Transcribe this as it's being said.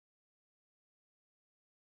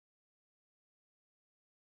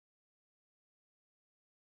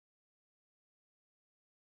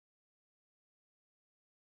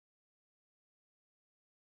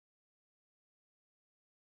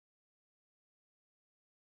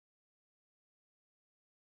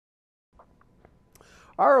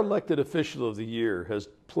Our elected official of the year has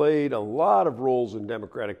played a lot of roles in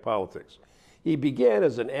Democratic politics. He began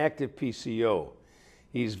as an active PCO.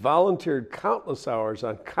 He's volunteered countless hours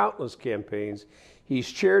on countless campaigns. He's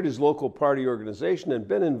chaired his local party organization and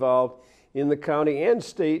been involved in the county and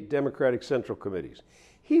state Democratic Central Committees.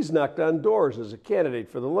 He's knocked on doors as a candidate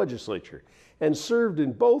for the legislature and served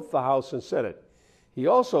in both the House and Senate. He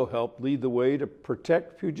also helped lead the way to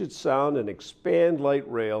protect Puget Sound and expand light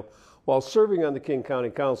rail while serving on the King County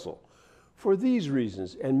Council. For these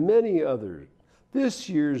reasons and many others, this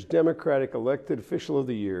year's Democratic elected official of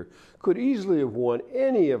the year could easily have won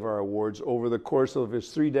any of our awards over the course of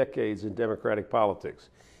his 3 decades in Democratic politics,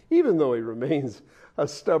 even though he remains a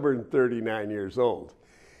stubborn 39 years old.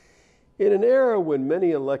 In an era when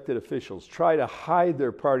many elected officials try to hide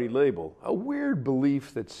their party label, a weird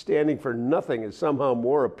belief that standing for nothing is somehow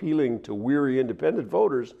more appealing to weary independent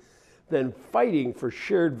voters than fighting for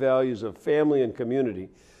shared values of family and community,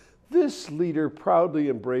 this leader proudly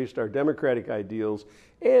embraced our democratic ideals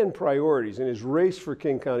and priorities in his race for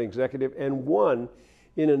King County Executive and won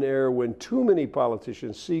in an era when too many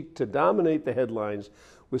politicians seek to dominate the headlines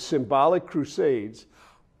with symbolic crusades.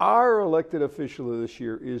 Our elected official of this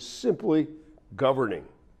year is simply governing.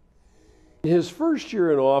 In his first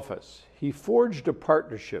year in office, he forged a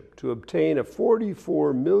partnership to obtain a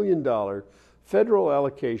 $44 million federal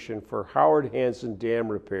allocation for Howard Hansen Dam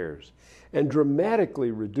repairs and dramatically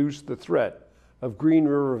reduced the threat of Green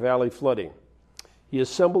River Valley flooding. He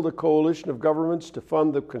assembled a coalition of governments to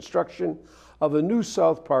fund the construction of a new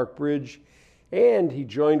South Park Bridge, and he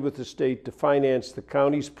joined with the state to finance the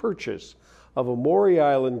county's purchase of a Maury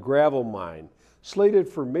Island gravel mine slated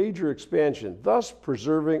for major expansion, thus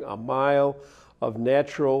preserving a mile of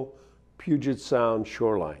natural Puget Sound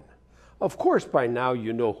shoreline. Of course, by now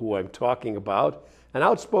you know who I'm talking about, an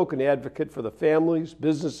outspoken advocate for the families,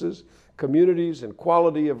 businesses, communities, and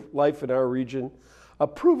quality of life in our region, a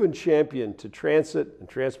proven champion to transit and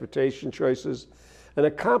transportation choices, an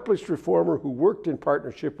accomplished reformer who worked in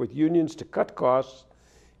partnership with unions to cut costs,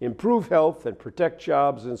 improve health, and protect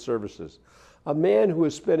jobs and services. A man who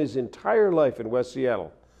has spent his entire life in West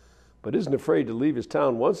Seattle, but isn't afraid to leave his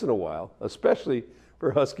town once in a while, especially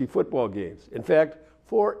for Husky football games. In fact,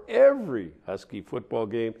 for every Husky football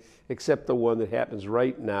game except the one that happens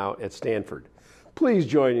right now at Stanford. Please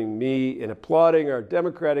join me in applauding our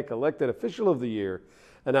Democratic elected official of the year,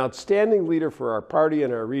 an outstanding leader for our party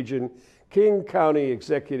and our region, King County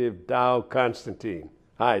Executive Dow Constantine.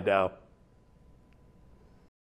 Hi, Dow.